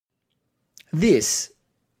This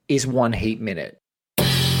is One Heat Minute.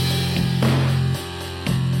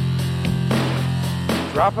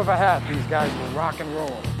 Drop of a hat, these guys will rock and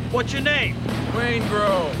roll. What's your name? Wayne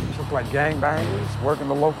Grove. Look like gangbangers, working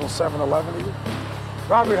the local 7-Eleven.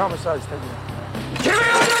 Robbery, homicides, take it. Give me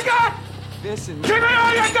all you got! Give me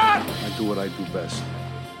all you got! I do what I do best.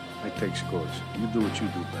 I take scores. You do what you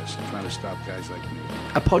do best. Trying to stop guys like me.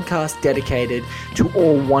 A podcast dedicated to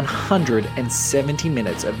all 170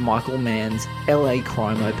 minutes of Michael Mann's LA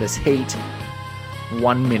crime opus Heat,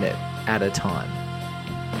 1 minute at a time.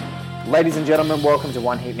 Ladies and gentlemen, welcome to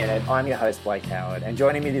One Heat Minute. I'm your host, Blake Howard, and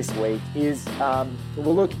joining me this week is,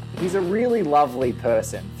 he's a really lovely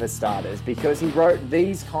person, for starters, because he wrote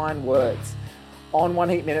these kind words. On One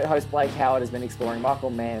Heat Minute, host Blake Howard has been exploring Michael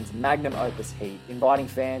Mann's magnum opus Heat, inviting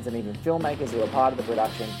fans and even filmmakers who are part of the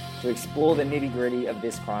production to explore the nitty-gritty of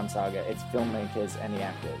this crime saga, its filmmakers and the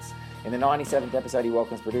actors. In the 97th episode, he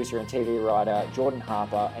welcomes producer and TV writer Jordan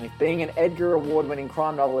Harper, and if being an Edgar Award-winning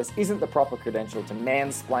crime novelist isn't the proper credential to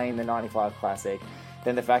mansplain the 95 classic,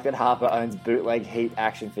 then the fact that Harper owns bootleg Heat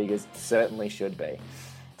action figures certainly should be.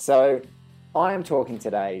 So, I am talking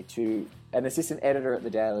today to an assistant editor at the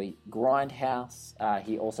daily Grindhouse.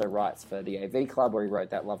 He also writes for the AV Club, where he wrote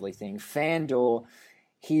that lovely thing, Fandor.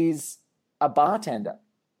 He's a bartender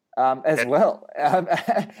as well,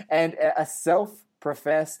 and a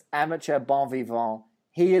self-professed amateur bon vivant.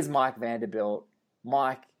 He is Mike Vanderbilt.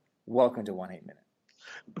 Mike, welcome to One Heat Minute.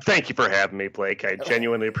 Thank you for having me, Blake. I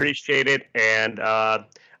genuinely appreciate it, and I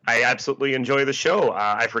absolutely enjoy the show.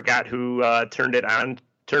 I forgot who turned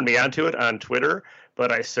me onto it on Twitter, but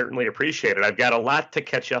I certainly appreciate it. I've got a lot to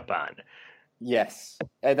catch up on. Yes,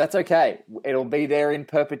 that's okay. It'll be there in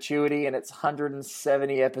perpetuity in its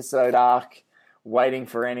 170 episode arc, waiting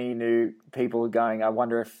for any new people going, I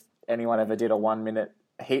wonder if anyone ever did a 1 minute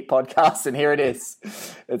Heat podcast, and here it is.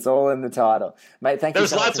 It's all in the title. Mate, thank you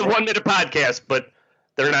so much. There's lots of 1 minute podcasts, but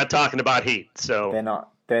they're not talking about Heat. So they're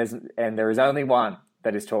not. There is only one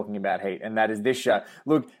that is talking about Heat, and that is this show.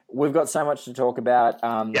 Look, we've got so much to talk about.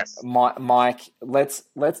 Yes. Mike, let's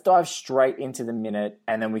dive straight into the minute,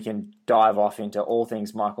 and then we can dive off into all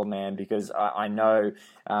things Michael Mann, because I know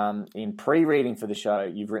in pre-reading for the show,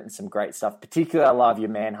 you've written some great stuff. Particularly, I love your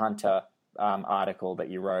Manhunter article that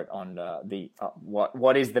you wrote on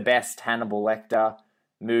what is the best Hannibal Lecter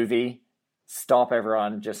movie. Stop,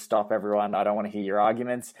 everyone. Just stop, everyone. I don't want to hear your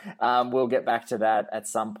arguments. We'll get back to that at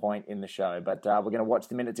some point in the show. But we're going to watch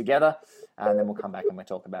the minute together, and then we'll come back and we'll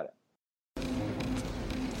talk about it.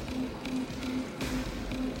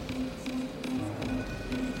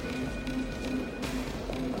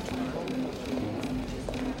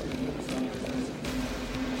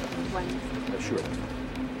 Sure.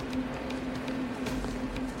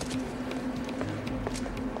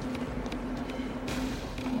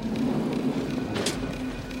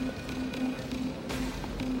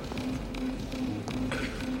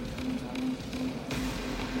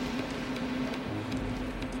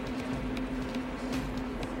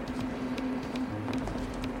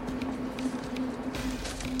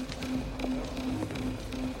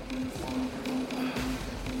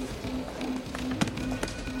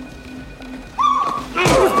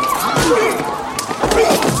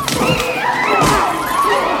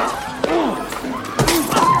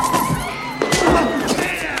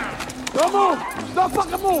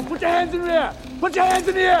 Put your hands in the air! Put your hands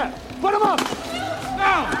in the air! Put them up!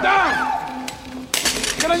 Down! Down!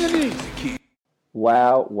 Get on your knees!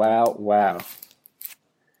 Wow, wow, wow.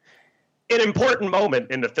 An important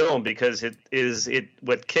moment in the film, because it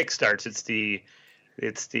what kickstarts.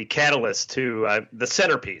 It's the catalyst to the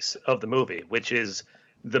centerpiece of the movie, which is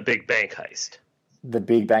the big bank heist. The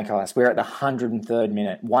big bank heist. We're at the 103rd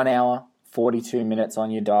minute. 1 hour, 42 minutes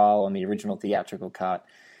on your dial on the original theatrical cut.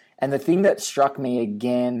 And the thing that struck me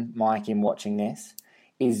again, Mike, in watching this,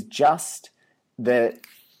 is just that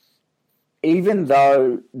even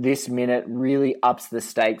though this minute really ups the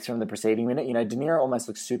stakes from the preceding minute, you know, De Niro almost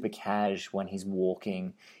looks super cash when he's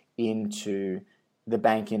walking into the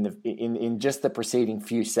bank in just the preceding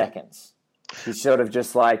few seconds. He's sort of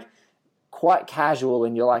just like quite casual,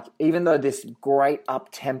 and you're like, even though this great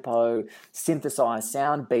up-tempo synthesized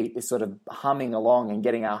sound beat is sort of humming along and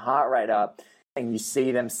getting our heart rate up, and you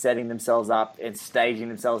see them setting themselves up and staging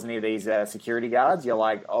themselves near these security guards, you're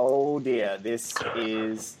like, oh dear, this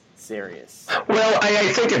is serious. Well,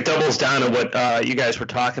 I think it doubles down on what you guys were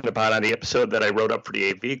talking about on the episode that I wrote up for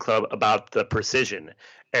the AV Club about the precision.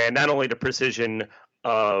 And not only the precision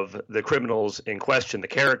of the criminals in question, the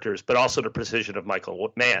characters, but also the precision of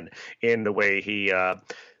Michael Mann in the way he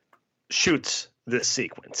shoots this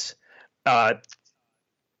sequence. As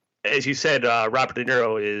you said, Robert De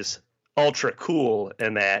Niro is ultra cool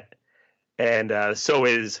in that, and so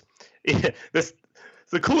is this.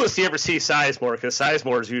 The coolest you ever see Sizemore, because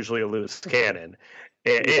Sizemore is usually a loose cannon.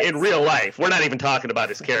 In real life, we're not even talking about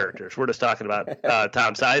his characters. We're just talking about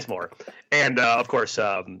Tom Sizemore, and of course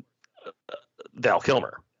Val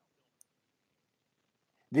Kilmer.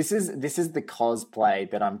 This is the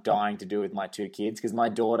cosplay that I'm dying to do with my two kids, because my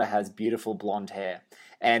daughter has beautiful blonde hair,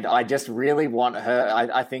 and I just really want her.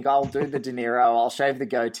 I think I'll do the De Niro. I'll shave the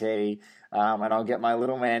goatee. And I'll get my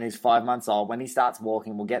little man who's 5 months old. When he starts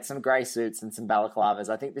walking, we'll get some grey suits and some balaclavas.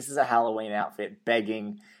 I think this is a Halloween outfit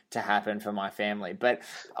begging to happen for my family. But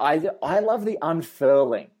I love the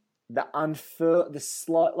unfurling, the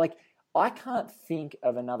slow. Like, I can't think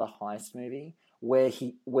of another heist movie where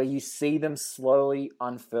you see them slowly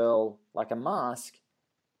unfurl like a mask.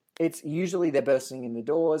 It's usually they're bursting in the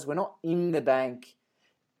doors. We're not in the bank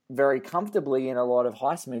very comfortably in a lot of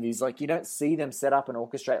heist movies. Like, you don't see them set up and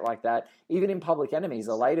orchestrate like that. Even in Public Enemies,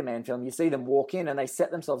 a later Man film, you see them walk in and they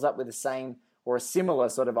set themselves up with the same or a similar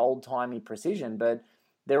sort of old-timey precision, but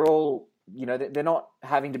they're all, they're not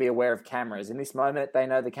having to be aware of cameras. In this moment, they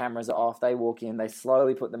know the cameras are off. They walk in, they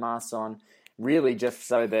slowly put the masks on, really just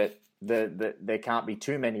so that there can't be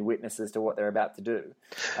too many witnesses to what they're about to do.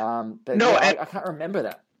 But no, I can't remember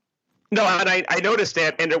that. No, and I noticed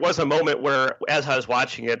that, and there was a moment where, as I was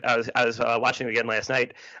watching it, I was watching it again last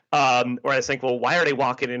night, where I was thinking, well, why are they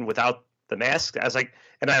walking in without the mask? I was like,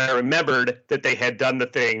 and I remembered that they had done the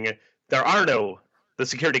thing. The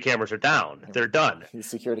security cameras are down. They're done. The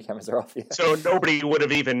security cameras are off. Yeah. So nobody would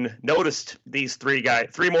have even noticed these three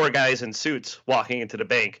more guys in suits walking into the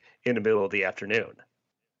bank in the middle of the afternoon.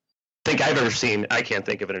 I think I've ever seen. I can't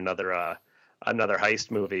think of it another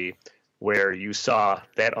heist movie where you saw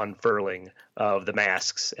that unfurling of the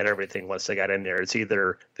masks and everything once they got in there. It's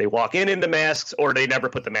either they walk in the masks or they never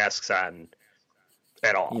put the masks on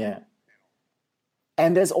at all. Yeah.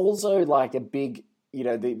 And there's also like a big,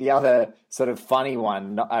 the other sort of funny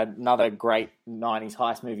one, another great 90s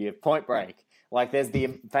heist movie of Point Break. Like, there's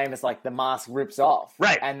the famous, like, the mask rips off.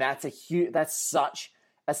 Right. And that's such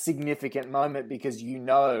a significant moment, because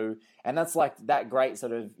and that's like that great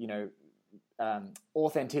sort of,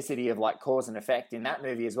 authenticity of like cause and effect in that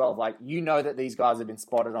movie as well. Like, that these guys have been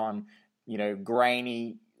spotted on,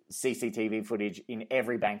 grainy CCTV footage in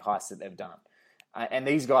every bank heist that they've done. And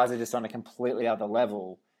these guys are just on a completely other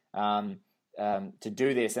level to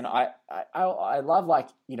do this. And I love, like,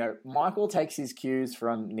 Michael takes his cues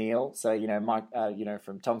from Neil. So, Mike,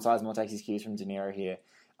 from Tom Sizemore takes his cues from De Niro here,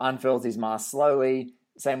 unfurls his mask slowly.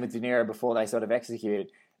 Same with De Niro before they sort of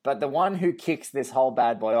execute. But the one who kicks this whole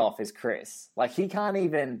bad boy off is Chris. Like, he's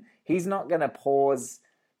not going to pause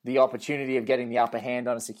the opportunity of getting the upper hand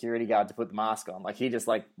on a security guard to put the mask on. Like, he just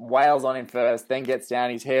like wails on him first, then gets down,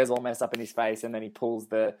 his hair's all messed up in his face, and then he pulls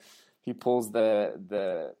the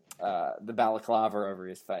balaclava over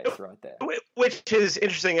his face right there. Which is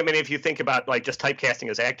interesting. I mean, if you think about like just typecasting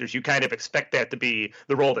as actors, you kind of expect that to be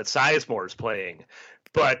the role that Sizemore is playing.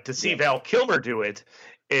 But to see Val Kilmer do it,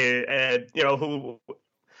 who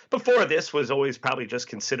before this was always probably just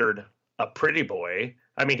considered a pretty boy.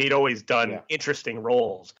 I mean, he'd always done interesting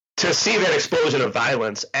roles. To see that explosion of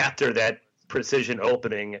violence after that precision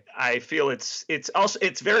opening, I feel it's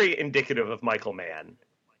very indicative of Michael Mann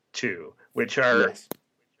too, which are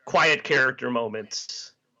quiet character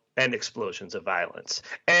moments and explosions of violence.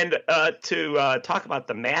 And to talk about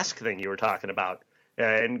the mask thing you were talking about,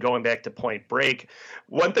 and going back to Point Break,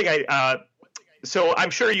 one thing so I'm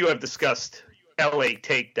sure you have discussed LA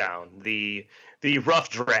Takedown, the rough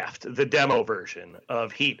draft, the demo version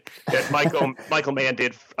of Heat that Michael Mann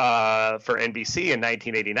did for NBC in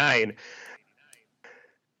 1989.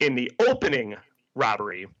 In the opening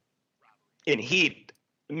robbery in Heat,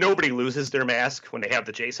 nobody loses their mask when they have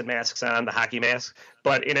the Jason masks on, the hockey mask.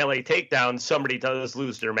 But in LA Takedown, somebody does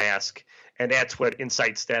lose their mask, and that's what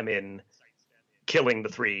incites them in killing the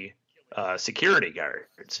three security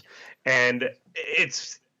guards. And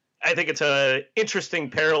I think it's a interesting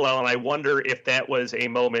parallel, and I wonder if that was a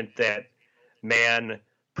moment that Mann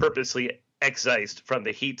purposely excised from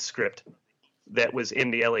the Heat script that was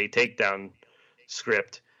in the LA Takedown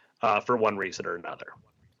script for one reason or another.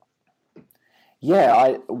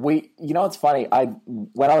 Yeah, it's funny.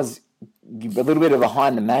 When I was a little bit of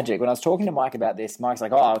behind the magic, when I was talking to Mike about this, Mike's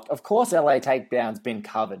like, "Oh, of course, LA Takedown's been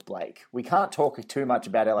covered, Blake. We can't talk too much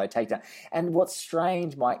about LA Takedown." And what's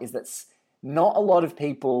strange, Mike, is that not a lot of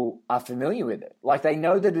people are familiar with it. Like, they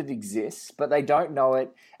know that it exists, but they don't know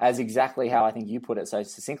it as exactly how I think you put it so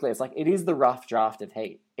succinctly. It's like, it is the rough draft of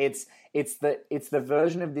Heat. It's the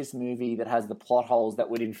version of this movie that has the plot holes that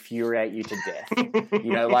would infuriate you to death.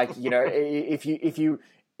 If you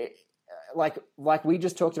like we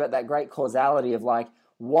just talked about that great causality of like,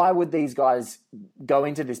 why would these guys go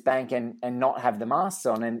into this bank and not have the masks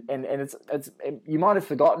on? And it's you might have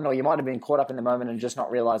forgotten, or you might have been caught up in the moment and just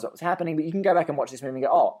not realize what was happening. But you can go back and watch this movie and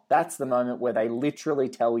go, oh, that's the moment where they literally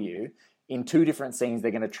tell you in two different scenes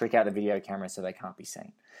they're going to trick out the video camera so they can't be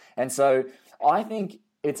seen. And so I think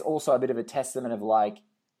it's also a bit of a testament of like,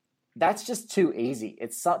 that's just too easy.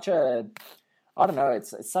 It's such a, I don't know,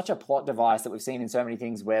 it's such a plot device that we've seen in so many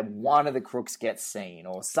things where one of the crooks gets seen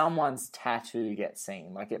or someone's tattoo gets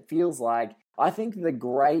seen. Like, it feels like, I think the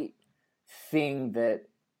great thing that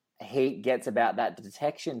Heat gets about that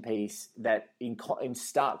detection piece that in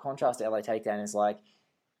stark contrast to LA Takedown is like,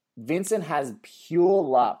 Vincent has pure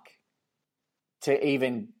luck to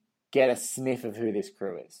even get a sniff of who this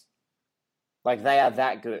crew is. Like, they are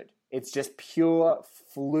that good. It's just pure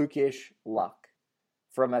flukish luck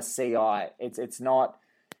from a CI. It's not,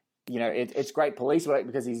 you know, it's great police work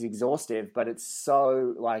because he's exhaustive, but it's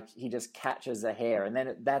so like he just catches a hair, and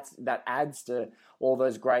then that adds to all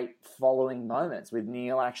those great following moments with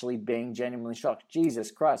Neil actually being genuinely shocked.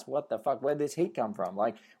 Jesus Christ, what the fuck? Where did this heat come from?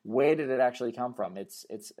 Like, where did it actually come from? It's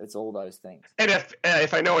all those things. And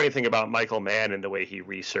if I know anything about Michael Mann and the way he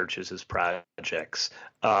researches his projects,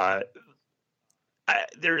 he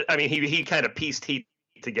kind of pieced Heat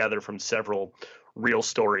together from several real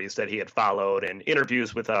stories that he had followed and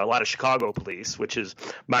interviews with a lot of Chicago police, which is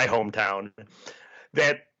my hometown,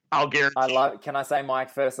 that I'll guarantee. Can I say, Mike,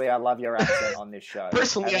 firstly, I love your accent on this show.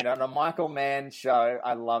 Personally, on a Michael Mann show,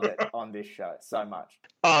 I love it on this show so much.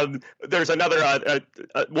 There's another,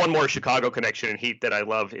 one more Chicago connection in Heat that I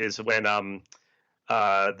love is when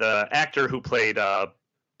the actor who played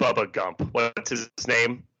Bubba Gump, what's his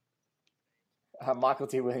name? Michael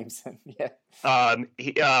T. Williamson, yeah.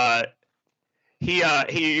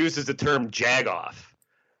 He uses the term jagoff,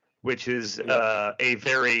 which is a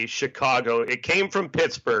very Chicago. It came from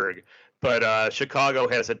Pittsburgh, but Chicago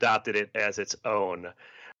has adopted it as its own.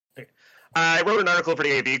 I wrote an article for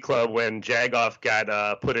the AV Club when jagoff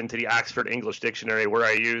got put into the Oxford English Dictionary, where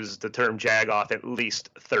I used the term jagoff at least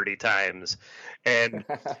 30 times. And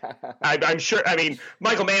I'm sure, I mean,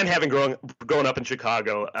 Michael Mann, having grown up in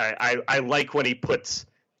Chicago, I like when he puts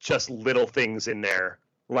just little things in there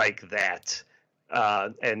like that.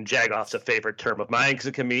 And jagoff's a favorite term of mine because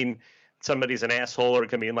it can mean somebody's an asshole, or it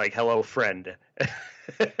can mean like hello friend,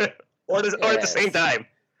 or at the same time.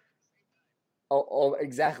 Oh,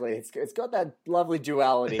 exactly. It's got that lovely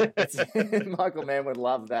duality. Michael Mann would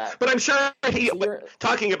love that. But I'm sure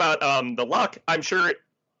talking about the luck, I'm sure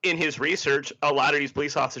in his research, a lot of these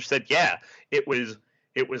police officers said, yeah, it was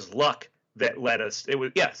luck that led us. It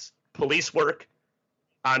was, yes, police work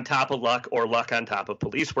on top of luck, or luck on top of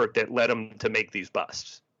police work, that led them to make these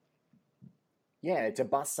busts. Yeah, to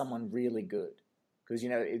bust someone really good. Because, you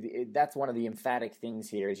know, that's one of the emphatic things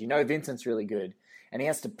here is, you know, Vincent's really good, and he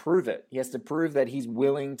has to prove it. He has to prove that he's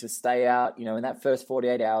willing to stay out, you know, in that first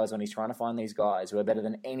 48 hours when he's trying to find these guys who are better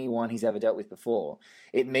than anyone he's ever dealt with before.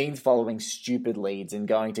 It means following stupid leads and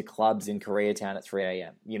going to clubs in Koreatown at 3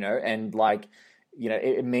 a.m., you know, and like, you know,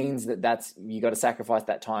 it means that's you got to sacrifice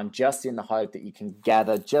that time just in the hope that you can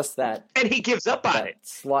gather just that. And he gives up on it.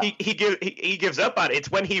 He gives up on it.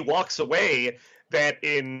 It's when he walks away that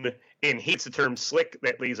in Heat's the term slick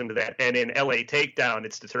that leads into that, and in LA Takedown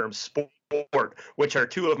it's the term sport, which are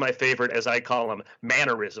two of my favorite, as I call them,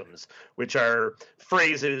 mannerisms, which are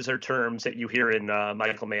phrases or terms that you hear in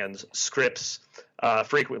Michael Mann's scripts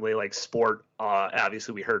frequently, like sport.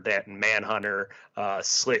 Obviously, we heard that in Manhunter.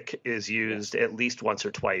 Slick is used at least once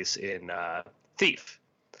or twice in Thief.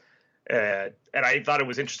 And I thought it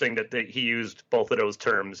was interesting that he used both of those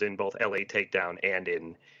terms in both LA Takedown and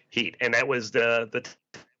in Heat. And that was the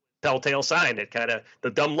telltale sign, that kind of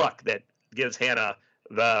the dumb luck that gives Hannah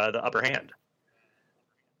the upper hand.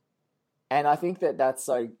 And I think that's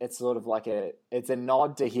so, it's sort of like it's a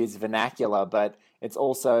nod to his vernacular, but it's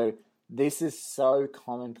also, this is so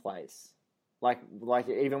commonplace. Like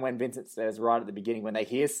even when Vincent says right at the beginning, when they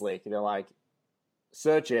hear Slick, they're like,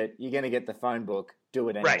 search it, you're going to get the phone book, do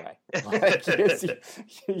it anyway. Right. Like,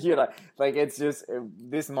 you know, like it's just,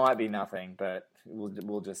 this might be nothing, but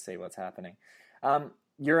we'll just see what's happening.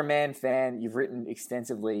 You're a Mann fan. You've written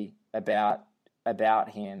extensively about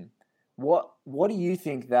him. What do you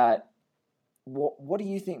think that? What do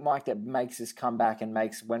you think, Mike, that makes this come back and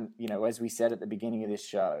makes, when, you know, as we said at the beginning of this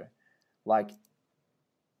show, like,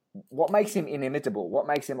 what makes him inimitable? What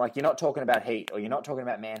makes him, like, you're not talking about Heat, or you're not talking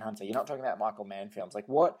about Manhunter, you're not talking about Michael Mann films. Like,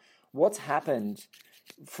 what's happened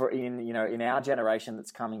in our generation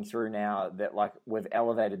that's coming through now that, like, we've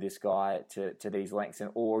elevated this guy to these lengths,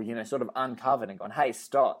 or, you know, sort of uncovered and gone, hey,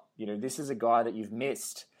 stop, you know, this is a guy that you've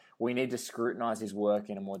missed we need to scrutinize his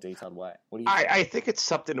work in a more detailed way. What do you I think it's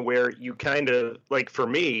something where you kind of, like, for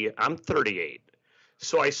me, I'm 38.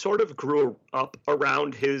 So I sort of grew up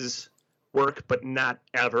around his work, but not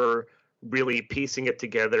ever really piecing it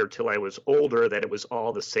together till I was older that it was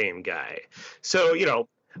all the same guy. So,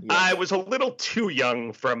 I was a little too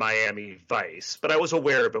young for Miami Vice, but I was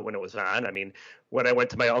aware of it when it was on. I mean, when I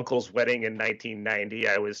went to my uncle's wedding in 1990,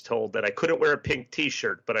 I was told that I couldn't wear a pink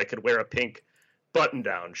T-shirt, but I could wear a pink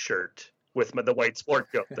button-down shirt with the white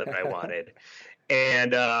sport coat that I wanted.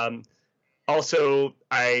 And also,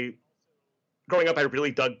 growing up, I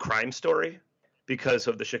really dug Crime Story because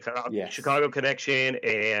of the Chicago connection,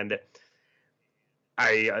 and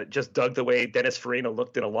I just dug the way Dennis Farina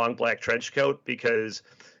looked in a long black trench coat, because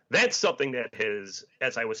that's something that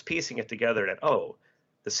as I was piecing it together, that,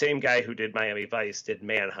 the same guy who did Miami Vice did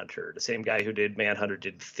Manhunter. The same guy who did Manhunter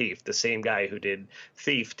did Thief. The same guy who did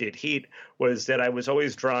Thief did Heat. Was that I was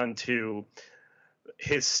always drawn to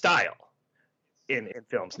his style in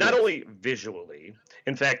films, not only visually.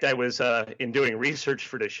 In fact, I was in doing research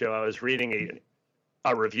for the show, I was reading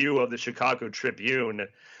a review of the Chicago Tribune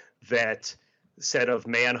that said of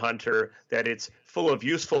Manhunter that it's full of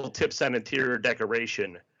useful tips on interior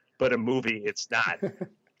decoration, but a movie it's not.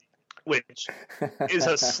 Which is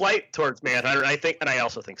a slight towards Manhunter, I think, and I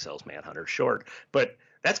also think sells Manhunter short. But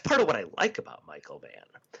that's part of what I like about Michael Mann.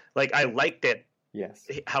 Like, I like that,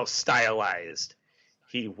 how stylized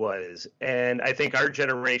he was. And I think our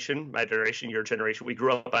generation, my generation, your generation, we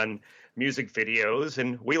grew up on music videos,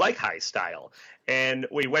 and we like high style. And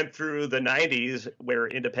we went through the 90s where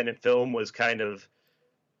independent film was kind of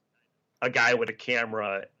a guy with a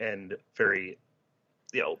camera and very,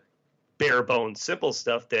 bare bones, simple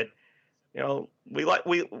stuff that, we like.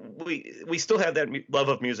 We still have that love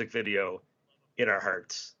of music video in our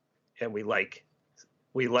hearts, and I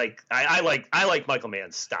like Michael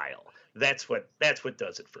Mann's style. That's what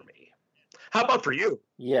does it for me. How about for you?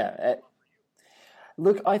 Yeah,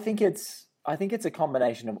 look, I think it's a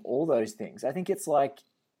combination of all those things. I think it's like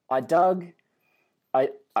I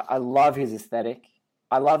love his aesthetic.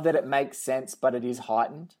 I love that it makes sense, but it is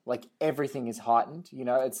heightened. Like, everything is heightened.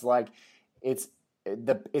 It's like it's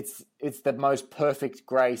the most perfect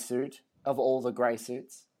gray suit of all the gray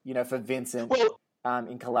suits. For Vincent.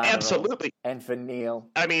 In Collateral, absolutely, and for Neil.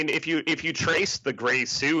 I mean, if you trace the gray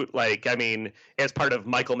suit, as part of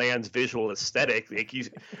Michael Mann's visual aesthetic,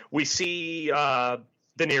 we see De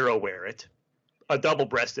Niro wear it, a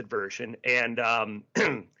double-breasted version, and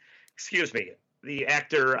excuse me, the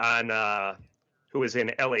actor on who was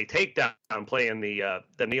in L.A. Takedown playing the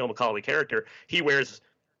Neil McCauley character, he wears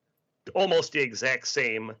almost the exact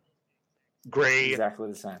same gray, exactly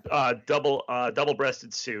the same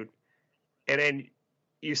double-breasted suit. And then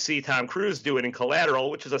you see Tom Cruise do it in Collateral,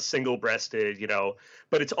 which is a single-breasted,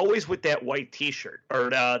 but it's always with that white T-shirt or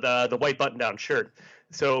the white button-down shirt.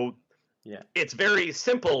 So it's very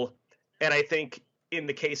simple. And I think in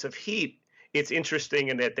the case of Heat, it's interesting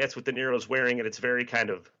in that that's what De Niro's wearing, and it's very kind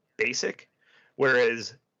of basic,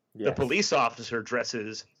 whereas the police officer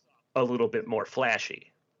dresses a little bit more flashy.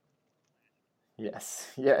 Yes.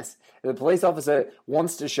 The police officer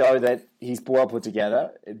wants to show that he's well put together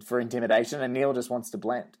for intimidation, and Neil just wants to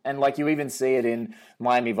blend. And you even see it in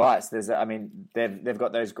Miami Vice. They've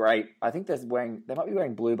got those great. I think they might be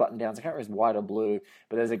wearing blue button downs. I can't remember if it's white or blue,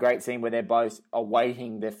 but there's a great scene where they're both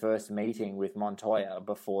awaiting their first meeting with Montoya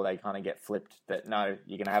before they kind of get flipped. That no,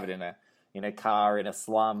 you're gonna have it in a car in a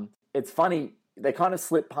slum. It's funny. They kind of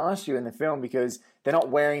slip past you in the film because they're not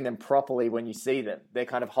wearing them properly when you see them. They're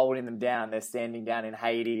kind of holding them down. They're standing down in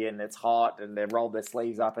Haiti and it's hot and they rolled their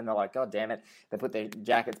sleeves up and they're like, God damn it. They put their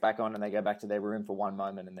jackets back on and they go back to their room for one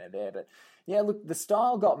moment and they're there. But yeah, look, the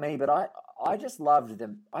style got me, but I just loved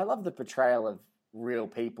them. I loved the portrayal of real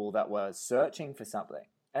people that were searching for something.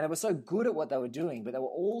 And they were so good at what they were doing, but they were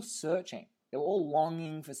all searching. They were all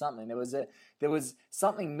longing for something. There was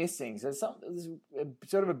something missing. So it was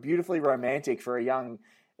sort of a beautifully romantic for a young,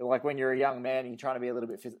 when you're a young man and you're trying to be a little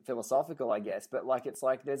bit philosophical, I guess. But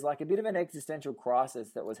there's a bit of an existential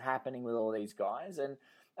crisis that was happening with all these guys. And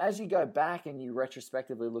as you go back and you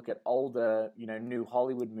retrospectively look at older, new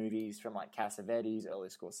Hollywood movies from Cassavetes, early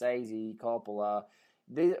Scorsese, Coppola,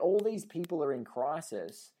 all these people are in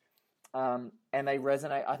crisis, and they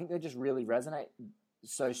resonate. I think they just really resonate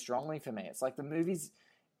so strongly for me. It's like the movies,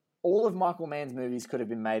 all of Michael Mann's movies could have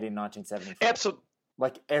been made in 1974. Absolutely.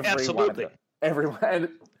 Every one of them. Everyone.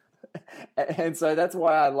 And so that's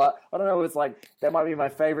why I don't know, it's that might be my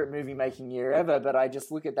favorite movie making year ever, but I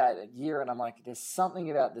just look at that year and I'm like, there's something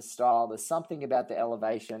about the style, there's something about the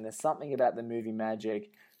elevation, there's something about the movie magic,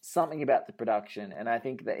 something about the production. And I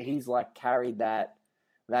think that he's carried that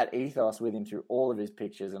that ethos with him through all of his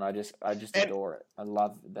pictures, and I just adore it. I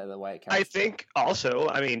love the way it comes. I think also,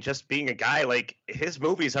 I mean, just being a guy, like, his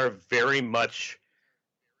movies are very much,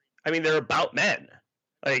 I mean, they're about men.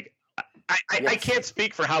 Like, I can't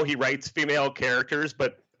speak for how he writes female characters,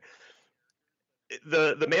 but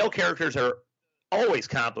the male characters are always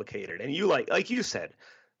complicated, and you like you said,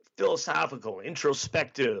 philosophical,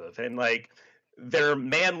 introspective, and like they're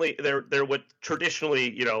manly. They're what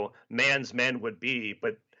traditionally, you know, man's men would be,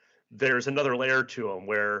 but there's another layer to them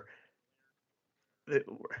where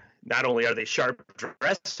not only are they sharp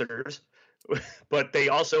dressers, but they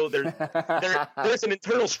also there's an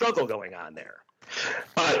internal struggle going on there.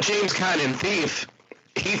 James Caan in Thief,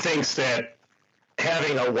 he thinks that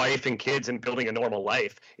having a wife and kids and building a normal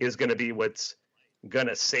life is going to be what's going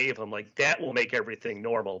to save him. Like, that will make everything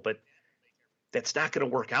normal, but that's not going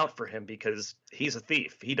to work out for him because he's a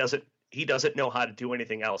thief. He doesn't know how to do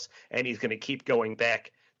anything else, and he's going to keep going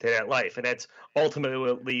back to that life, and that's ultimately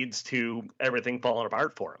what leads to everything falling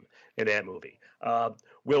apart for him in that movie.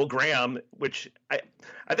 Will Graham, which I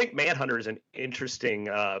think Manhunter is an interesting,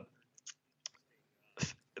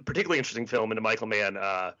 particularly interesting film in the Michael Mann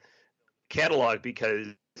catalog because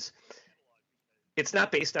it's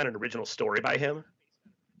not based on an original story by him,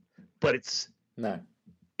 but it's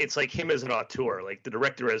like him as an auteur, like the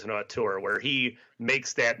director as an auteur, where he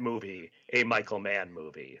makes that movie a Michael Mann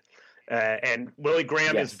movie. And Willie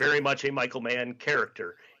Graham is very much a Michael Mann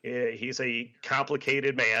character. He's a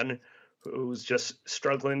complicated man who's just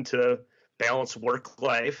struggling to balance work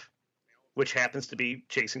life, which happens to be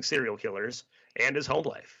chasing serial killers, and his home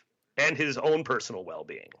life, and his own personal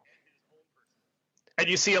well-being. And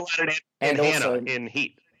you see a lot of that in Hannah in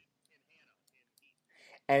Heat.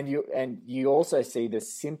 And you also see the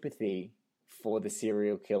sympathy for the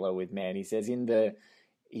serial killer with Mann. He says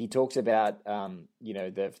he talks about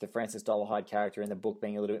the Francis Dolarhyde character in the book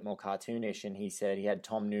being a little bit more cartoonish, and he said he had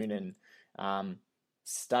Tom Noonan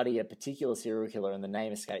study a particular serial killer, and the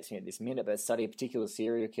name escapes me at this minute, but study a particular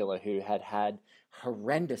serial killer who had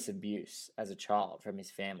horrendous abuse as a child from his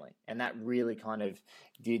family, and that really kind of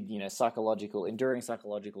did enduring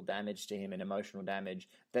psychological damage to him and emotional damage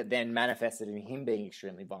that then manifested in him being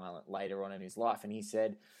extremely violent later on in his life. And he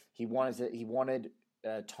said he wanted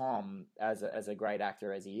Tom, as a great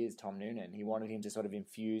actor as he is, Tom Noonan, he wanted him to sort of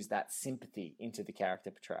infuse that sympathy into the character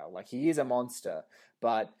portrayal. Like, he is a monster,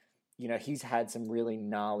 but he's had some really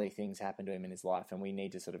gnarly things happen to him in his life, and we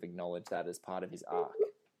need to sort of acknowledge that as part of his arc.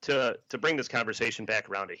 To bring this conversation back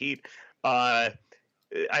around to Heat, I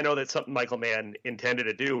know that's something Michael Mann intended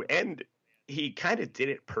to do, and he kind of did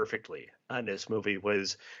it perfectly on this movie,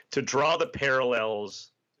 was to draw the parallels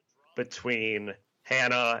between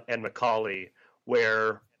Hannah and Macaulay,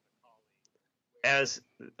 where as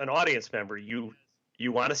an audience member, you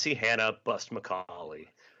want to see Hannah bust Macaulay,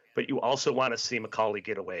 but you also want to see Macaulay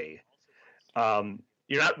get away.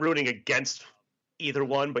 You're not rooting against either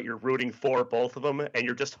one, but you're rooting for both of them, and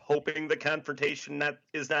you're just hoping the confrontation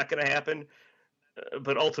is not going to happen.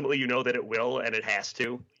 But ultimately, you know that it will, and it has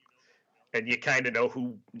to. And you kind of know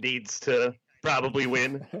who needs to probably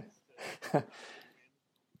win.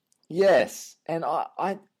 Yes, and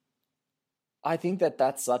I think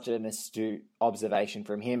that's such an astute observation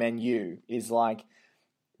from him and you, is like,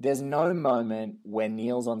 there's no moment when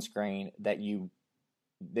Neil's on screen that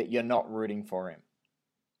you're not rooting for him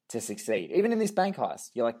to succeed. Even in this bank heist,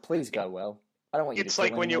 you're like, please go well. I don't want you to kill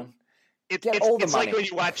anyone. It's like when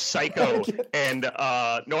you watch Psycho and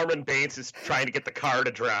Norman Bates is trying to get the car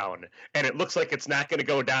to drown, and it looks like it's not going to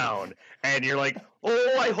go down, and you're like,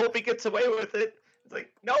 oh, I hope he gets away with it. It's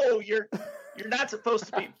like, no, you're not supposed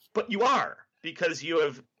to be, but you are, because you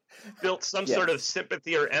have built some sort of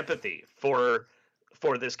sympathy or empathy for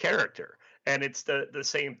this character. And it's the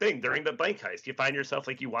same thing during the bank heist. You find yourself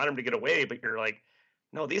like you want him to get away, but you're like,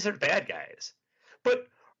 no, these are bad guys. But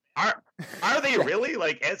are they really?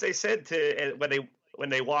 Like, as they said when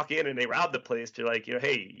they walk in and they rob the place, you're like,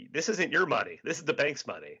 hey, this isn't your money. This is the bank's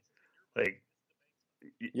money. Like,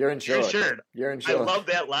 you're insured. You're insured. I love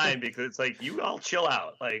that line because it's like, you all chill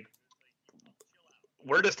out. Like,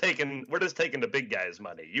 we're just taking the big guy's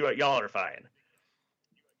money. Y'all are fine.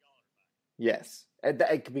 Yes,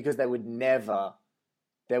 because they would never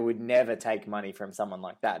take money from someone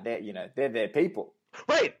like that. They're their people.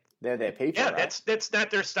 Right. They're their people. Yeah, right? that's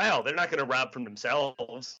not their style. They're not going to rob from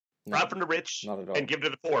themselves. No, rob from the rich and give to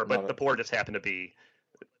the poor, but the poor just happen to be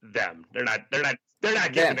them. They're not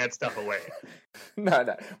giving that stuff away.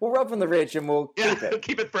 No. We'll rob from the rich and we'll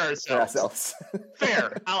keep it for ourselves.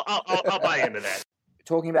 Fair. I'll buy into that.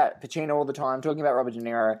 Talking about Pacino all the time, talking about Robert De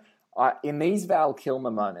Niro, in these Val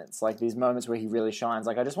Kilmer moments, like these moments where he really shines,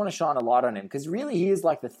 like I just want to shine a light on him because really he is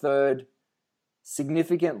like the third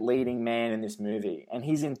significant leading man in this movie, and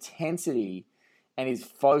his intensity and his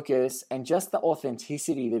focus and just the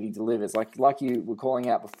authenticity that he delivers, like you were calling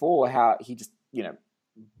out before, how he just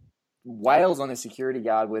wails on the security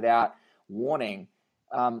guard without warning.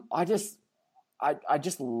 I just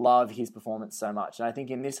love his performance so much, and I think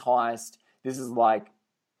in this heist, this is like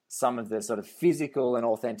some of the sort of physical and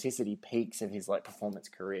authenticity peaks of his like performance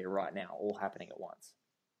career right now, all happening at once.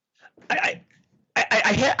 I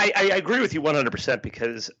agree with you 100%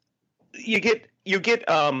 because you get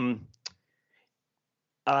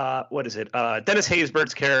what is it? Dennis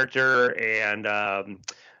Haysbert's character and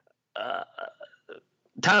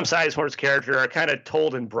Tom Sizemore's character are kind of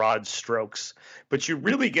told in broad strokes, but you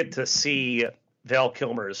really get to see Val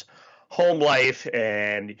Kilmer's home life,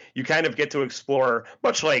 and you kind of get to explore,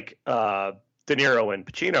 much like De Niro and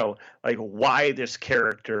Pacino, like why this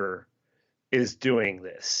character is doing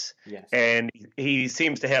this. Yes. And he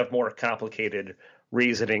seems to have more complicated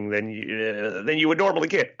reasoning than you would normally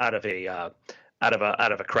get out of a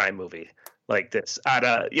crime movie like this.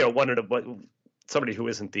 Somebody who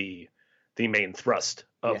isn't the main thrust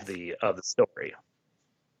of the story.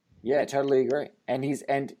 Yeah, totally agree. And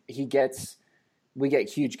we get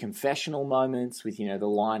huge confessional moments with the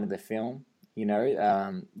line of the film.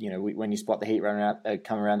 When you spot the heat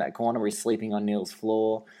come around that corner where he's sleeping on Neil's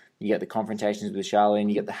floor. You get the confrontations with Charlene.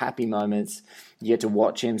 You get the happy moments. You get to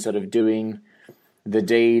watch him sort of doing the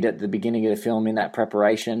deed at the beginning of the film in that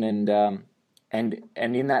preparation, and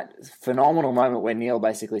in that phenomenal moment where Neil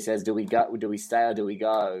basically says, "Do we go? Do we stay or do we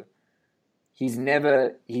go?" He's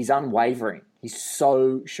unwavering. He's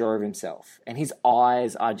so sure of himself, and his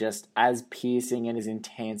eyes are just as piercing and as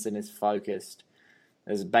intense and as focused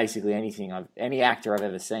as basically any actor I've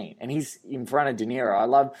ever seen. And he's in front of De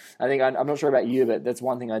Niro. I'm not sure about you, but that's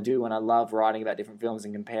one thing I do when I love writing about different films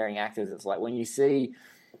and comparing actors. It's like when you see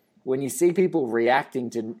people reacting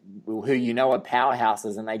to who are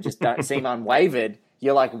powerhouses and they just don't seem unwavered,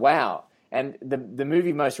 you're like, wow. And the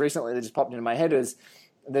movie most recently that just popped into my head is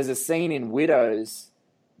there's a scene in Widows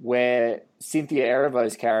where Cynthia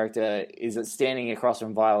Erivo's character is standing across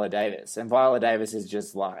from Viola Davis, and Viola Davis is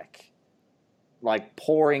just like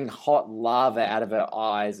pouring hot lava out of her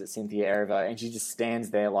eyes at Cynthia Erivo, and she just stands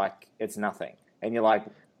there like it's nothing. And you're like,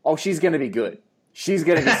 oh, she's going to be good. She's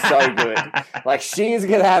going to be so good. Like, she's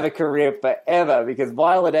going to have a career forever because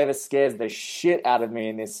Viola Davis scares the shit out of me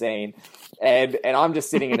in this scene. And I'm just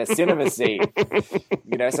sitting in a cinema seat.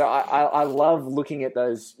 So I love looking at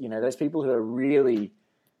those, those people who are really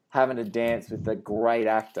having to dance with the great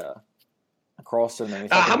actor across them.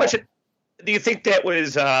 How much do you think that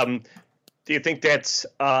was... do you think that's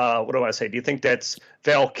what do I want to say? Do you think that's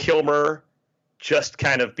Val Kilmer just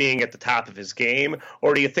kind of being at the top of his game,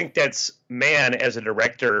 or do you think that's Mann as a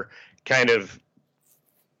director kind of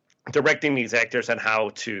directing these actors on how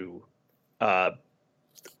to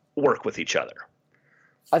work with each other?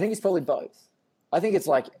 I think it's probably both. I think it's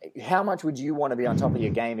like, how much would you want to be on top of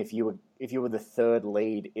your game if you were the third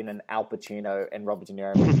lead in an Al Pacino and Robert De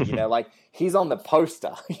Niro movie? Like he's on the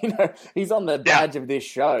poster, he's on the badge of this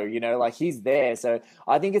show, like he's there. So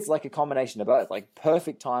I think it's like a combination of both, like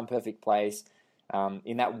perfect time, perfect place.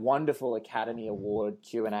 In that wonderful Academy Award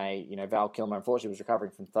Q&A, Val Kilmer unfortunately was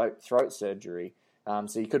recovering from throat surgery,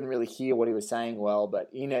 so you couldn't really hear what he was saying well. But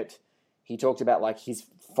in it, he talked about like his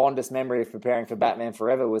fondest memory of preparing for Batman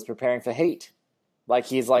Forever was preparing for Heat. Like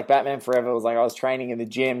he's like, Batman Forever was like I was training in the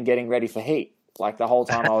gym getting ready for Heat. Like the whole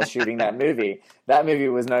time I was shooting that movie. That movie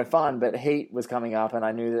was no fun, but Heat was coming up, and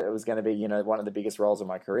I knew that it was going to be one of the biggest roles of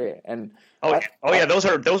my career. And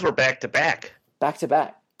those were back to back,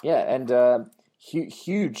 yeah, and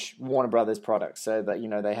huge Warner Brothers products. So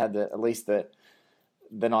that they had at least the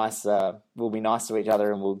nice. We'll be nice to each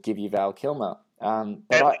other, and we'll give you Val Kilmer.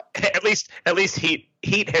 At least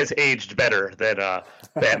Heat has aged better than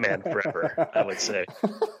Batman Forever, I would say.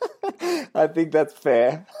 I think that's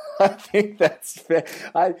fair.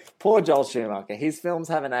 Poor Joel Schumacher. His films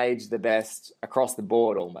haven't aged the best across the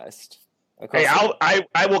board, almost.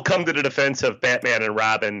 I will come to the defense of Batman and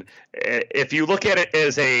Robin. If you look at it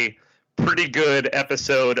as a pretty good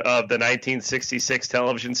episode of the 1966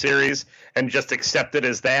 television series and just accept it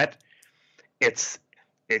as that, it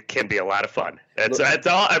can be a lot of fun. That's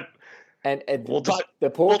all. We'll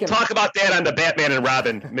talk about that on the Batman and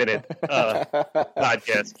Robin Minute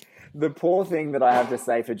podcast. The poor thing that I have to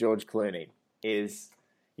say for George Clooney is,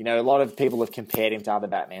 a lot of people have compared him to other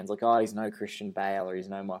Batmans. Like, oh, he's no Christian Bale, or he's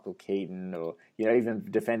no Michael Keaton, or, even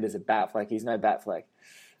defenders of Batfleck. He's no Batfleck.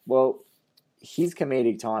 Well, his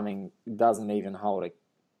comedic timing doesn't even hold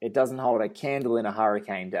it doesn't hold a candle in a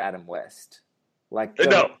hurricane to Adam West. Like,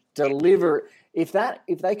 No. deliver. If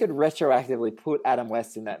they could retroactively put Adam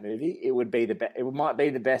West in that movie, it would be it might be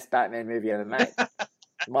the best Batman movie ever made.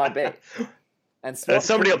 It might be. And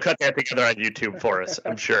somebody will cut that together on YouTube for us,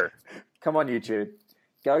 I'm sure. Come on, YouTube.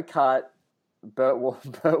 Go cut Burt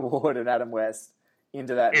Ward and Adam West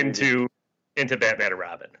into that movie. Into Batman and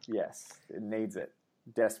Robin. Yes, it needs it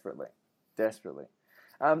desperately.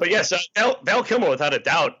 But yes, Val Kilmer, without a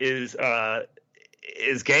doubt, is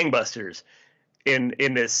gangbusters in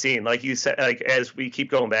this scene. Like you said, like as we keep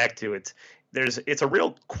going back to it, it's a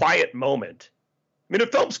real quiet moment. I mean,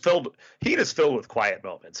 Heat is filled with quiet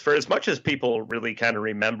moments. For as much as people really kind of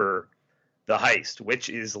remember the heist, which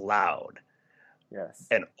is loud, yes,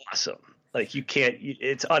 and awesome. Like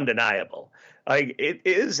it's undeniable. Like it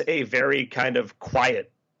is a very kind of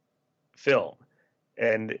quiet film,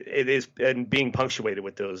 and it is being punctuated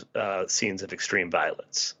with those scenes of extreme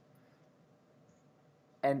violence.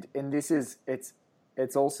 And this is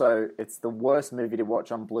it's also the worst movie to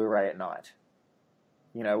watch on Blu-ray at night.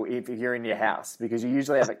 You know, if you're in your house, because you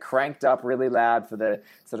usually have it cranked up really loud for the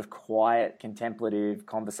sort of quiet, contemplative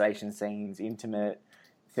conversation scenes, intimate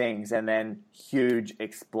things, and then huge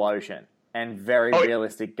explosion and very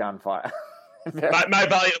realistic gunfire.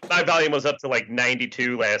 My volume was up to like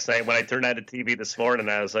 92 last night when I turned on the TV this morning.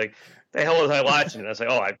 And I was like, "The hell was I watching?" And I was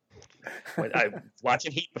like, I'm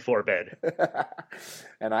watching Heat before bed.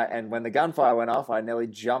 and when the gunfire went off, I nearly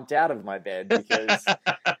jumped out of my bed because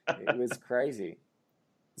it was crazy.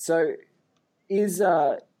 So, you're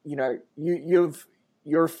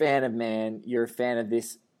a fan of Man, you're a fan of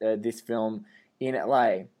this film in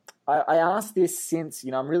LA. I asked this since,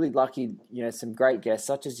 I'm really lucky, some great guests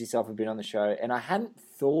such as yourself have been on the show, and I hadn't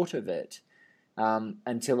thought of it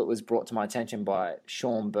until it was brought to my attention by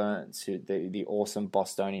Sean Burns, who the awesome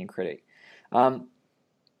Bostonian critic.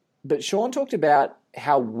 But Sean talked about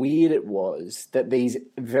how weird it was that these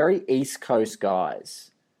very East Coast guys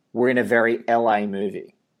were in a very LA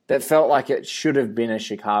movie that felt like it should have been a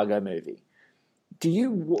Chicago movie. Do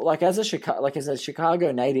you, as a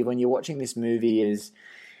Chicago native, when you're watching this movie, is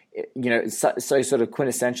so sort of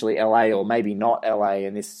quintessentially LA, or maybe not LA,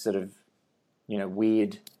 and this sort of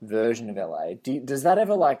weird version of LA? Does that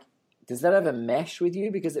ever mesh with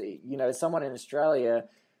you? Because as someone in Australia,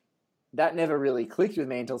 that never really clicked with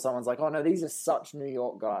me until someone's like, "Oh no, these are such New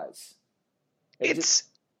York guys."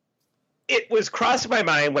 It was crossing my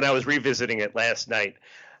mind when I was revisiting it last night,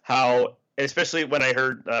 how, especially when I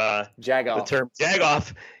heard the term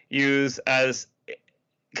jagoff used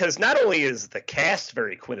because not only is the cast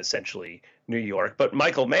very quintessentially New York, but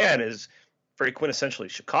Michael Mann is very quintessentially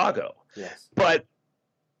Chicago. Yes. But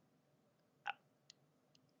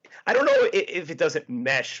I don't know if it doesn't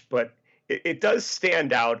mesh, but it does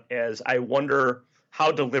stand out as I wonder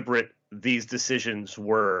how deliberate these decisions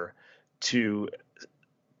were to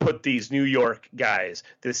put these New York guys,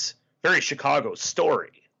 this very Chicago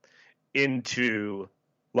story, into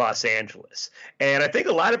Los Angeles. And I think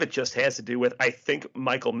a lot of it just has to do with, I think,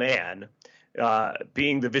 Michael Mann,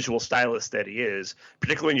 being the visual stylist that he is,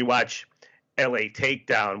 particularly when you watch LA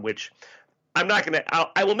Takedown, which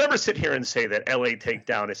I will never sit here and say that LA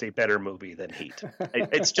Takedown is a better movie than Heat.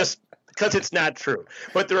 It's just because it's not true.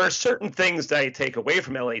 But there are certain things that I take away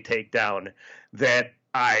from LA Takedown that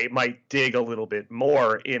I might dig a little bit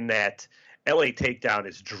more, in that LA Takedown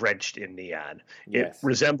is drenched in neon. Yes. It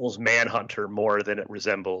resembles Manhunter more than it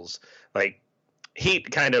resembles, like,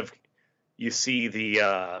 Heat. Kind of, you see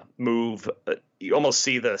the move, you almost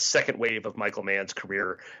see the second wave of Michael Mann's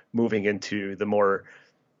career moving into the more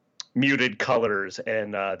muted colors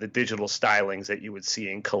and the digital stylings that you would see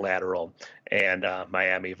in Collateral and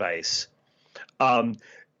Miami Vice.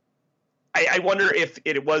 I wonder if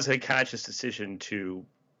it was a conscious decision to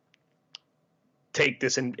take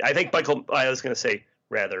this, and I think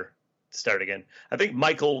I think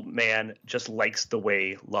Michael Mann just likes the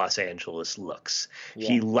way Los Angeles looks. Yeah.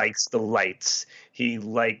 He likes the lights. He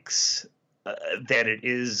likes that it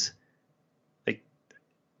is, like,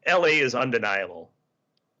 LA is undeniable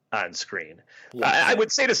on screen. Yes. I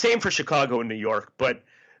would say the same for Chicago and New York, but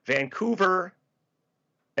Vancouver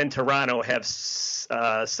and Toronto have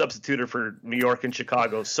substituted for New York and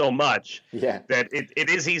Chicago so much that it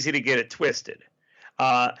is easy to get it twisted.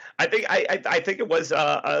 I think it was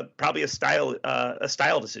probably a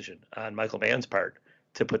style decision on Michael Mann's part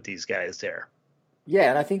to put these guys there. Yeah,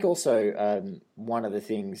 and I think also one of the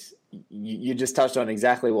things you just touched on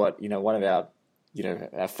exactly what one of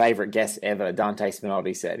our favorite guests ever, Dante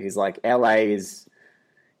Spinotti, said. He's like, LA is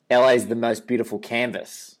the most beautiful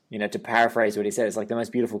canvas to paraphrase what he said, it's like the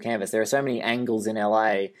most beautiful canvas. There are so many angles in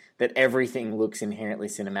LA that everything looks inherently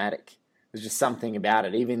cinematic. There's just something about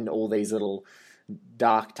it. Even all these little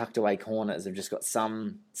dark, tucked away corners have just got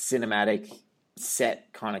some cinematic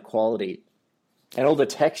set kind of quality. And all the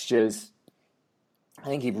textures, I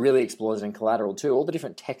think he really explores it in Collateral too, all the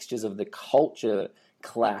different textures of the culture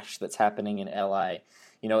clash that's happening in LA.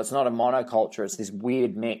 It's not a monoculture, it's this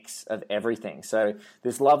weird mix of everything. So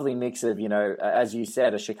this lovely mix of, as you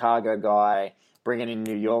said, a Chicago guy bringing in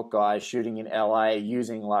New York guys, shooting in LA,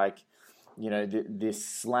 using this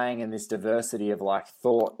slang and this diversity of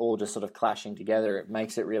thought all just sort of clashing together. It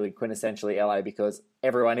makes it really quintessentially LA because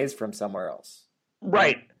everyone is from somewhere else.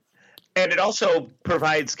 Right. And it also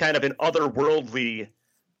provides kind of an otherworldly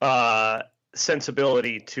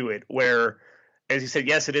sensibility to it where, as you said,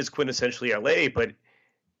 yes, it is quintessentially LA, but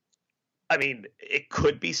I mean, it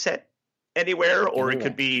could be set anywhere, or it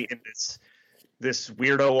could be in this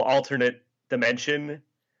weirdo alternate dimension.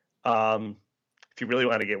 If you really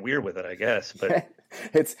want to get weird with it, I guess. But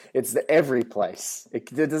it's every place. It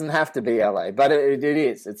doesn't have to be LA, but it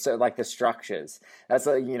is. It's sort of like the structures. That's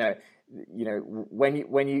when you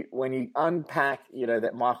unpack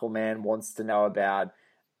that Michael Mann wants to know about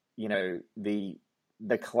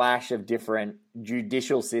the clash of different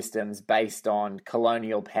judicial systems based on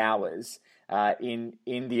colonial powers in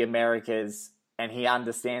the Americas, and he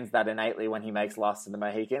understands that innately when he makes Last of the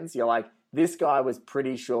Mohicans. You're like, this guy was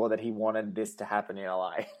pretty sure that he wanted this to happen in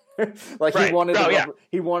LA.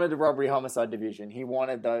 He wanted the robbery homicide division. He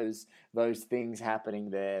wanted those things happening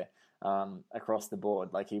there across the board.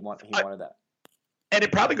 He wanted that. And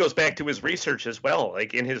it probably goes back to his research as well.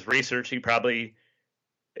 Like in his research, he probably,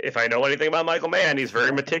 if I know anything about Michael Mann, he's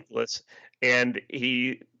very meticulous, and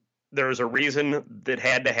there's a reason that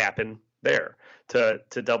had to happen there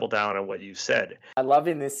to double down on what you said. I love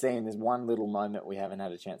in this scene, there's one little moment we haven't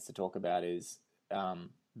had a chance to talk about is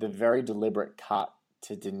the very deliberate cut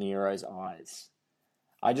to De Niro's eyes.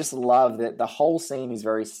 I just love that the whole scene is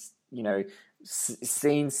very,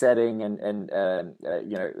 scene setting and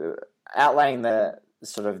outlaying the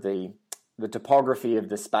sort of the topography of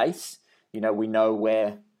the space. We know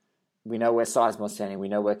where Sizemore's standing, we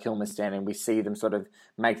know where Kilmer's standing. We see them sort of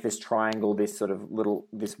make this triangle, this sort of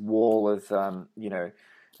this wall of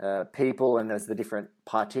people, and there's the different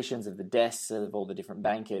partitions of the desks of all the different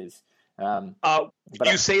bankers. You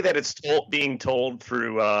say that it's being told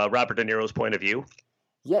through Robert De Niro's point of view?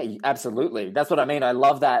 Yeah, absolutely. That's what I mean. I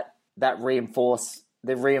love the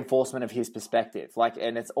reinforcement of his perspective.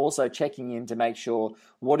 And it's also checking in to make sure,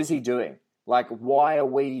 what is he doing? Why are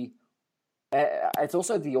we? It's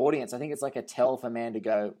also the audience. I think it's like a tell for man to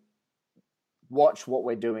go, watch what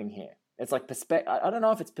we're doing here. It's like I don't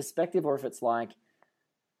know if it's perspective or if it's like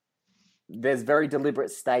there's very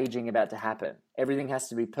deliberate staging about to happen. Everything has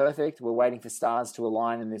to be perfect. We're waiting for stars to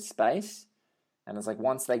align in this space. And it's like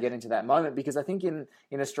once they get into that moment, because I think in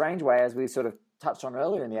a strange way, as we sort of touched on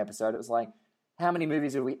earlier in the episode, it was like, how many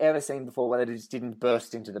movies have we ever seen before where they just didn't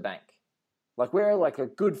burst into the bank? We're like a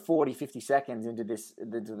good 40, 50 seconds into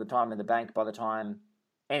the time in the bank by the time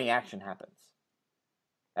any action happens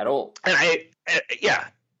at all. And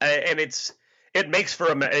it makes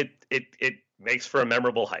for a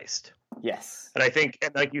memorable heist. Yes. And I think,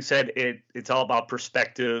 and like you said, it's all about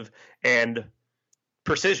perspective and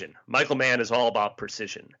precision. Michael Mann is all about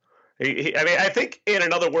precision. I think in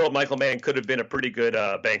another world, Michael Mann could have been a pretty good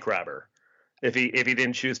bank robber if he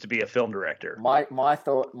didn't choose to be a film director. My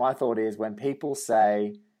thought is, when people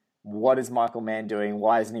say, what is Michael Mann doing?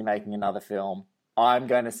 Why isn't he making another film? I'm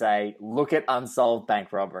going to say, look at unsolved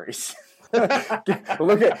bank robberies. Have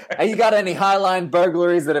you got any Highline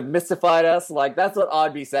burglaries that have mystified us? That's what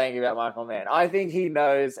I'd be saying about Michael Mann. I think he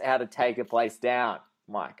knows how to take a place down,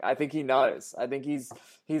 Mike. I think he knows. I think he's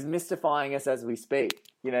mystifying us as we speak.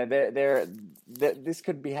 This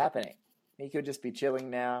could be happening. He could just be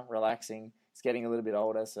chilling now, relaxing. He's getting a little bit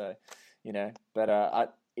older, so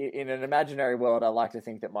But in an imaginary world, I like to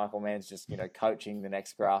think that Michael Mann's just coaching the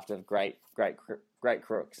next graft of great crooks. Great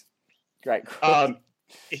crooks.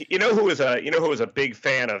 Who was a big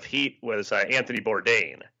fan of Heat was Anthony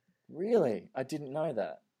Bourdain. Really? I didn't know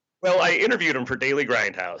that. Well, I interviewed him for Daily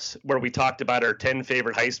Grindhouse, where we talked about our 10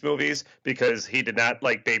 favorite heist movies, because he did not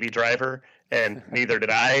like Baby Driver, and neither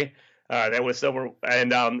did I.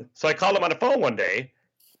 So I called him on the phone one day,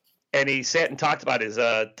 and he sat and talked about his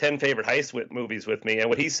 10 favorite heist movies with me. And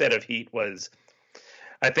what he said of Heat was,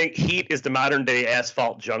 I think Heat is the modern-day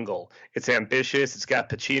Asphalt Jungle. It's ambitious. It's got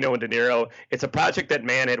Pacino and De Niro. It's a project that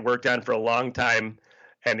Mann had worked on for a long time,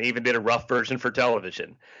 and even did a rough version for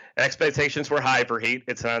television. Expectations were high for Heat.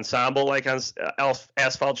 It's an ensemble like on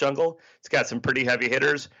Asphalt Jungle. It's got some pretty heavy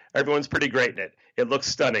hitters. Everyone's pretty great in it. It looks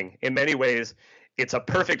stunning. In many ways, it's a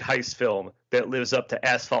perfect heist film that lives up to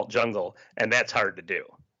Asphalt Jungle, and that's hard to do.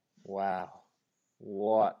 Wow.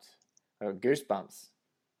 What? Oh, goosebumps.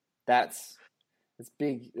 That's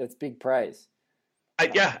big. That's big praise.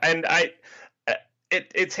 It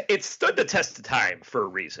stood the test of time for a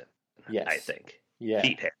reason. Yes. I think. Yeah.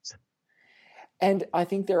 Heat has. And I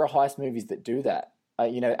think there are heist movies that do that.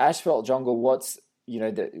 Asphalt Jungle,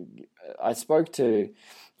 I spoke to,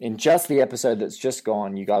 in just the episode that's just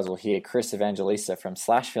gone, you guys will hear Chris Evangelista from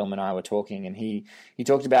Slash Film and I were talking, and he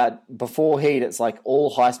talked about before Heat, it's like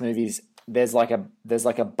all heist movies, there's like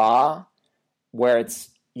a bar where it's,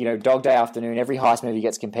 Dog Day Afternoon, every heist movie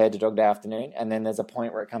gets compared to Dog Day Afternoon, and then there's a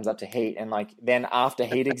point where it comes up to Heat, and like then after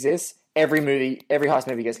Heat exists, every heist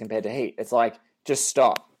movie gets compared to Heat. It's like, just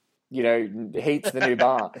stop. Heat's the new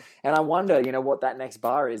bar. And I wonder, what that next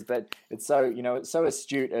bar is, but it's so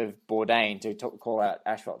astute of Bourdain to call out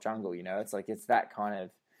Asphalt Jungle, it's like, it's that kind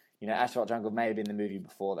of, Asphalt Jungle may have been the movie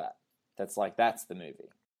before that. That's the movie.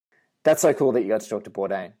 That's so cool that you got to talk to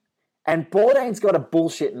Bourdain. And Bourdain's got a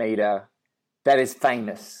bullshit meter that is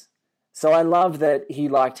famous. So I love that he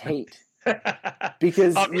liked Heat.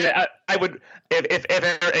 Because I would, if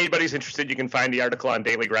anybody's interested, you can find the article on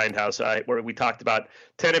Daily Grindhouse where we talked about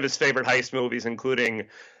 10 of his favorite heist movies, including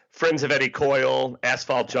Friends of Eddie Coyle,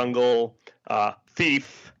 Asphalt Jungle,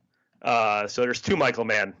 Thief. So there's 2 Michael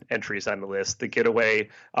Mann entries on the list. The Getaway.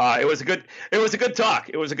 It was a good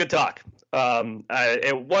talk.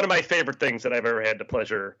 One of my favorite things that I've ever had the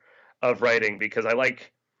pleasure of writing, because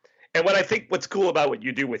what's cool about what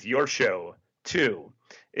you do with your show too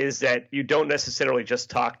is that you don't necessarily just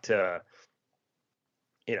talk to,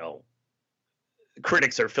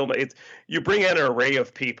 critics or film. You bring in an array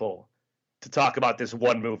of people to talk about this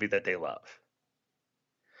one movie that they love.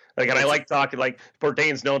 And I like talking, like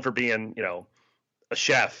Bourdain's known for being, a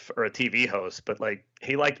chef or a TV host, but like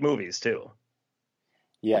he liked movies too.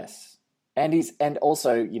 Yes. And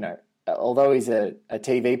also, although he's a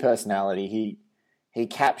TV personality, he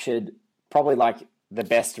captured probably like the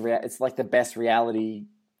best, it's like the best reality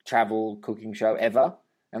travel cooking show ever,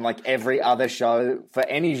 and like every other show for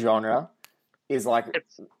any genre is like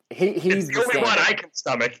he's the only one I can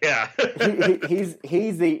stomach. Yeah, he's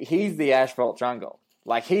the Asphalt Jungle.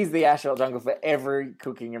 Like he's the Asphalt Jungle for every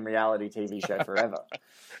cooking and reality TV show forever.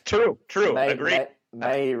 True. Agreed.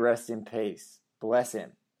 May he rest in peace. Bless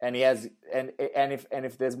him. And he has, and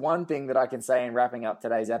if there's one thing that I can say in wrapping up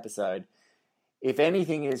today's episode, if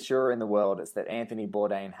anything is sure in the world, it's that Anthony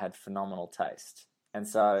Bourdain had phenomenal taste. And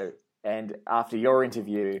after your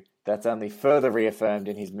interview, that's only further reaffirmed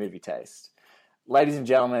in his movie taste. Ladies and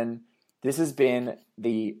gentlemen, this has been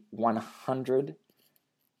the 100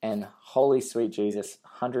 and holy sweet Jesus,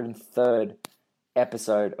 103rd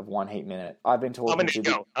episode of One Heat Minute. I've been talking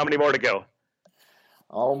How many more to go?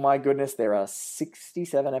 Oh my goodness, there are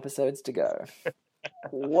 67 episodes to go.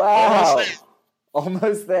 Wow.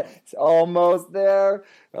 Almost there.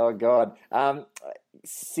 Oh, God.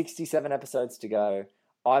 67 episodes to go.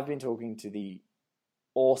 I've been talking to the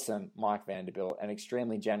awesome Mike Vanderbilt and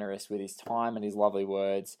extremely generous with his time and his lovely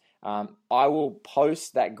words. I will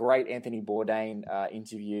post that great Anthony Bourdain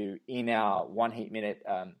interview in our One Heat Minute.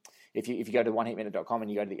 If you go to oneheatminute.com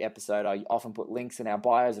and you go to the episode, I often put links in our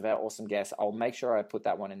bios of our awesome guests. I'll make sure I put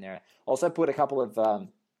that one in there. Also put a couple of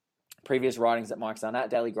previous writings that Mike's done at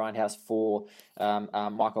Daily Grindhouse for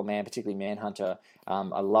Michael Mann, particularly Manhunter.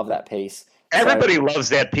 I love that piece. Everybody loves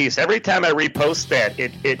that piece. Every time I repost that,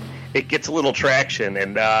 it gets a little traction,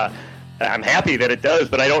 and I'm happy that it does.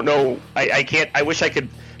 But I don't know. I can't. I wish I could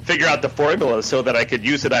figure out the formula so that I could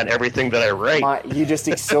use it on everything that I write. You just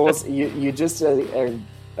exhaust. you just are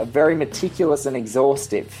very meticulous and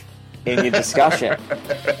exhaustive in your discussion,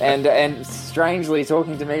 and strangely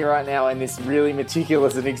talking to me right now in this really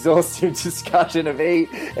meticulous and exhaustive discussion of Heat,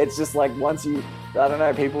 it's just like once you, I don't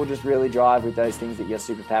know, people just really drive with those things that you're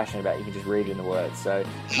super passionate about. You can just read in the words. So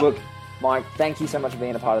look, Mike, thank you so much for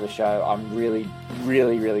being a part of the show. I'm really,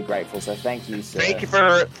 really, really grateful. So thank you, sir.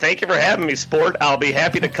 Thank you for having me, Sport. I'll be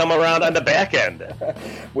happy to come around on the back end.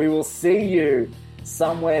 We will see you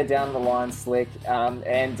somewhere down the line, Slick,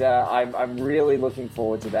 and I'm really looking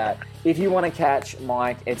forward to that. If you want to catch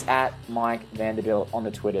Mike, it's at Mike Vanderbilt on the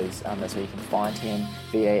Twitters. That's where you can find him,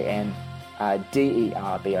 VANDERBILT.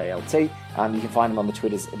 You can find him on the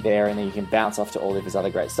Twitters there, and then you can bounce off to all of his other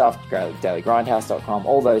great stuff, dailygrindhouse.com,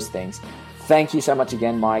 all those things. Thank you so much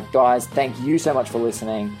again, Mike. Guys, thank you so much for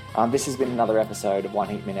listening. This has been another episode of One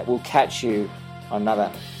Heat Minute. We'll catch you on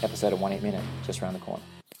another episode of 1 8 Minute just around the corner.